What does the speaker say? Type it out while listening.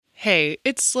Hey,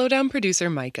 it's Slowdown producer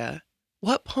Micah.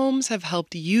 What poems have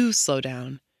helped you slow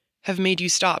down, have made you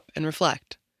stop and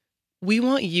reflect? We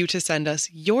want you to send us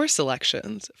your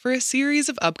selections for a series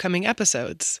of upcoming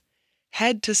episodes.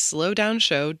 Head to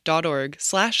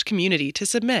slowdownshow.org/community to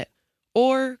submit,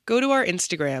 or go to our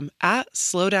Instagram at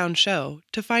slowdownshow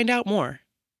to find out more.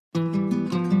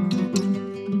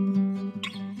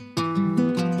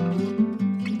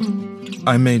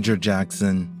 I'm Major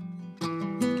Jackson,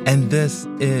 and this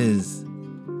is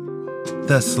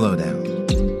The Slowdown.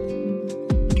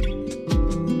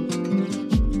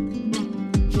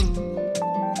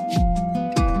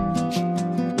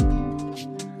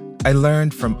 I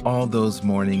learned from all those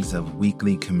mornings of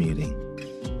weekly commuting,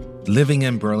 living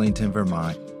in Burlington,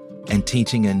 Vermont, and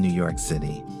teaching in New York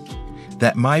City,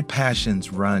 that my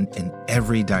passions run in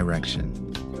every direction.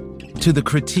 To the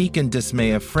critique and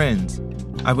dismay of friends,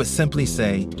 I would simply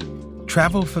say,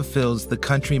 travel fulfills the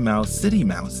country mouse, city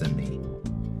mouse in me.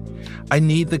 I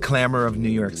need the clamor of New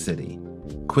York City,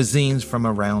 cuisines from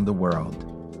around the world,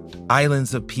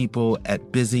 islands of people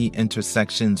at busy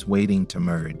intersections waiting to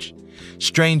merge,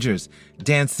 strangers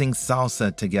dancing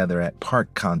salsa together at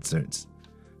park concerts,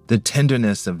 the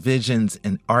tenderness of visions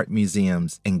in art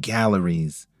museums and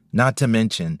galleries, not to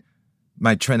mention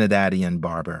my Trinidadian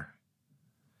barber.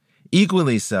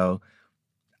 Equally so,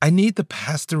 I need the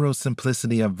pastoral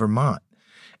simplicity of Vermont,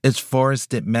 its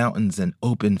forested mountains and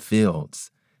open fields,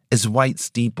 its white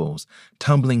steeples,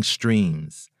 tumbling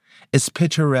streams, its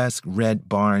picturesque red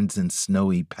barns and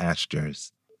snowy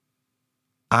pastures.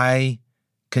 I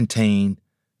contain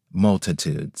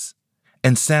multitudes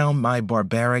and sound my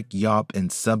barbaric yawp in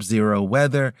sub-zero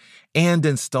weather and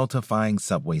in stultifying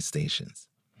subway stations.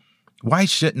 Why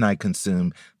shouldn't I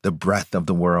consume the breath of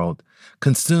the world,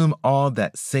 consume all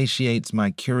that satiates my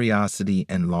curiosity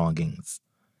and longings?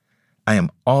 I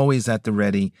am always at the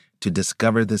ready to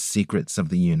discover the secrets of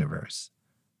the universe.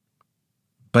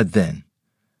 But then,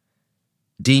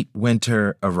 deep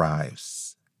winter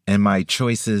arrives, and my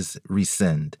choices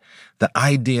rescind. The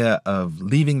idea of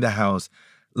leaving the house,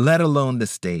 let alone the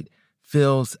state,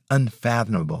 feels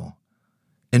unfathomable.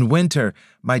 In winter,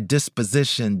 my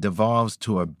disposition devolves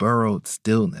to a burrowed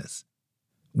stillness.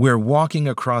 Where walking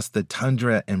across the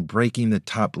tundra and breaking the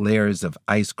top layers of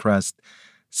ice crust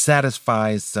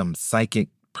satisfies some psychic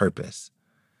purpose.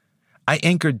 I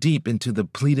anchor deep into the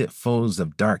pleated folds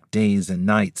of dark days and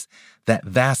nights that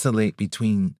vacillate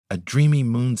between a dreamy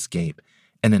moonscape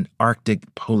and an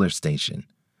Arctic polar station.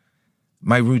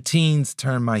 My routines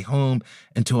turn my home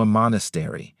into a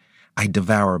monastery. I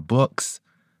devour books,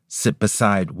 sit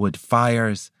beside wood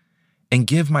fires, and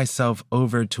give myself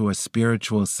over to a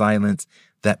spiritual silence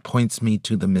that points me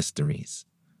to the mysteries.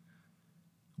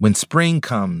 When spring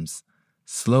comes,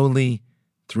 slowly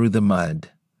through the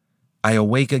mud, I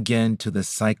awake again to the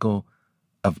cycle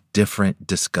of different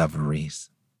discoveries.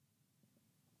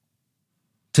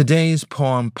 Today's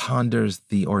poem ponders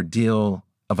the ordeal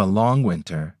of a long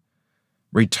winter,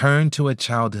 return to a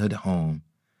childhood home,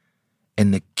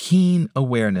 and the keen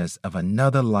awareness of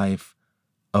another life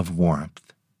of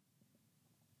warmth.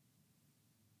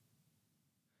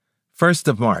 1st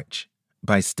of March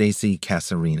by Stacy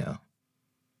Casarino.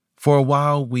 For a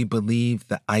while we believe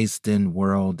the iced-in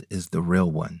world is the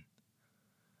real one.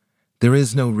 There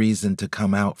is no reason to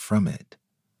come out from it.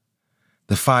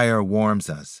 The fire warms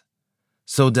us,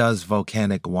 so does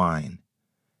volcanic wine,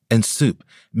 and soup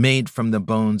made from the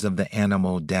bones of the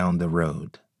animal down the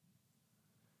road.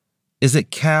 Is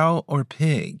it cow or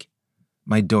pig?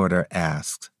 My daughter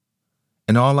asks,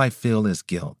 and all I feel is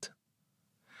guilt.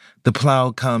 The plow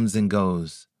comes and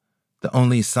goes, the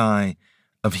only sign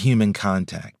of human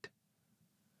contact.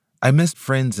 I missed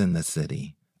friends in the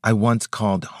city I once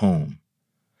called home.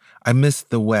 I missed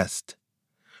the West,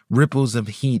 ripples of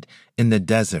heat in the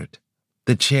desert,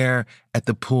 the chair at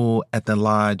the pool at the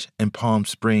lodge in Palm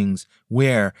Springs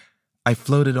where I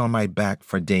floated on my back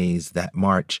for days that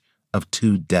March of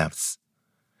 2 deaths.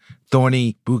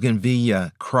 Thorny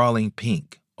bougainvillea crawling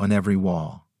pink on every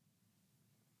wall.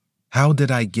 How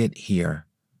did I get here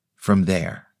from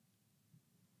there?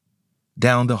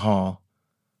 Down the hall,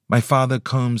 my father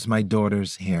combs my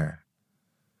daughter's hair.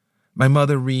 My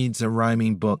mother reads a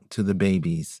rhyming book to the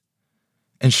babies,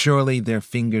 and surely their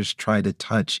fingers try to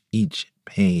touch each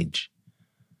page.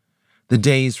 The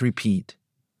days repeat.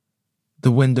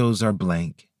 The windows are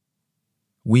blank.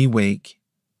 We wake,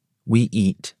 we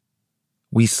eat,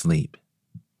 we sleep.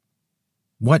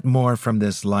 What more from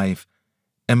this life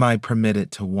am I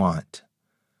permitted to want,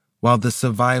 while the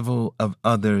survival of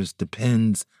others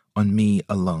depends on me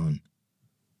alone?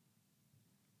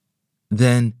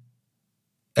 Then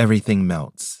everything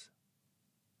melts.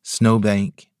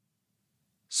 Snowbank,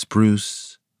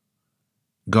 spruce,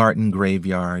 garden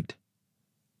graveyard,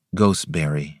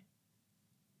 ghosteberry.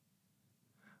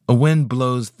 A wind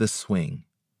blows the swing.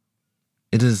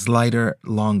 It is lighter,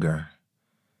 longer,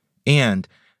 and,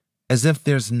 as if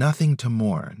there's nothing to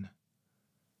mourn,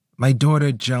 my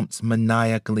daughter jumps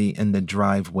maniacally in the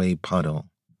driveway puddle,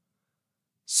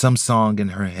 some song in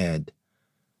her head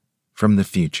from the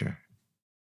future.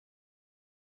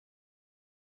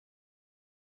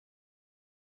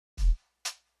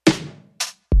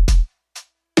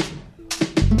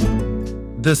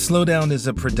 The Slowdown is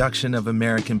a production of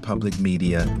American Public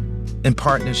Media in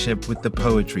partnership with the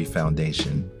Poetry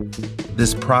Foundation.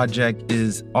 This project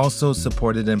is also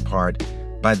supported in part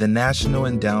by the National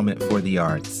Endowment for the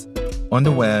Arts on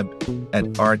the web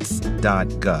at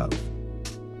arts.gov.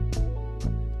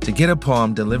 To get a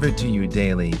poem delivered to you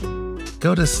daily,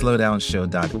 go to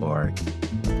slowdownshow.org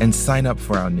and sign up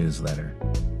for our newsletter.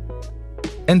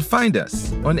 And find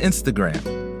us on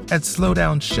Instagram at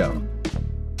slowdownshow.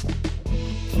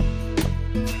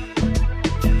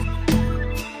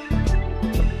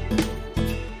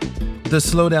 The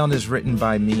Slowdown is written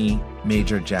by me,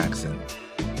 Major Jackson.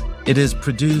 It is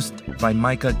produced by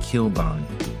Micah Kilbon.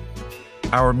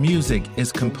 Our music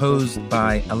is composed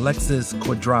by Alexis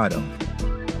Cuadrado.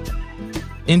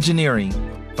 Engineering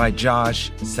by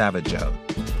Josh Savageau.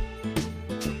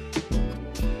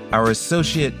 Our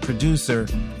associate producer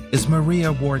is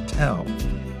Maria Wartell.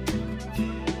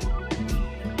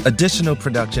 Additional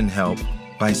production help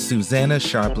by Susanna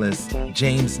Sharpless,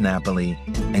 James Napoli,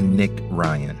 and Nick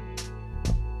Ryan.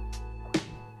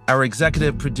 Our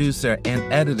executive producer and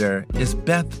editor is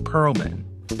Beth Pearlman.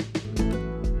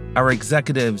 Our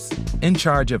executives in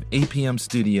charge of APM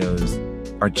Studios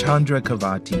are Chandra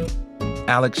Kavati,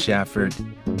 Alex Shafford,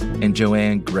 and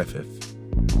Joanne Griffith.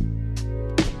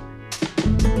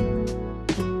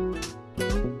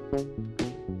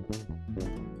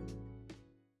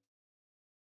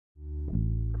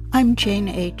 I'm Jane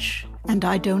H., and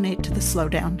I donate to the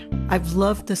Slowdown. I've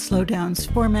loved the Slowdown's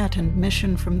format and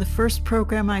mission from the first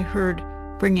program I heard,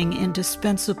 bringing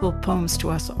indispensable poems to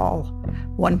us all.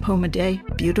 One poem a day,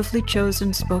 beautifully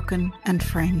chosen, spoken, and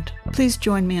framed. Please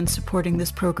join me in supporting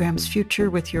this program's future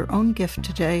with your own gift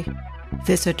today.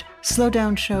 Visit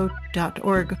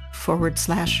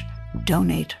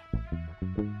slowdownshow.org/donate.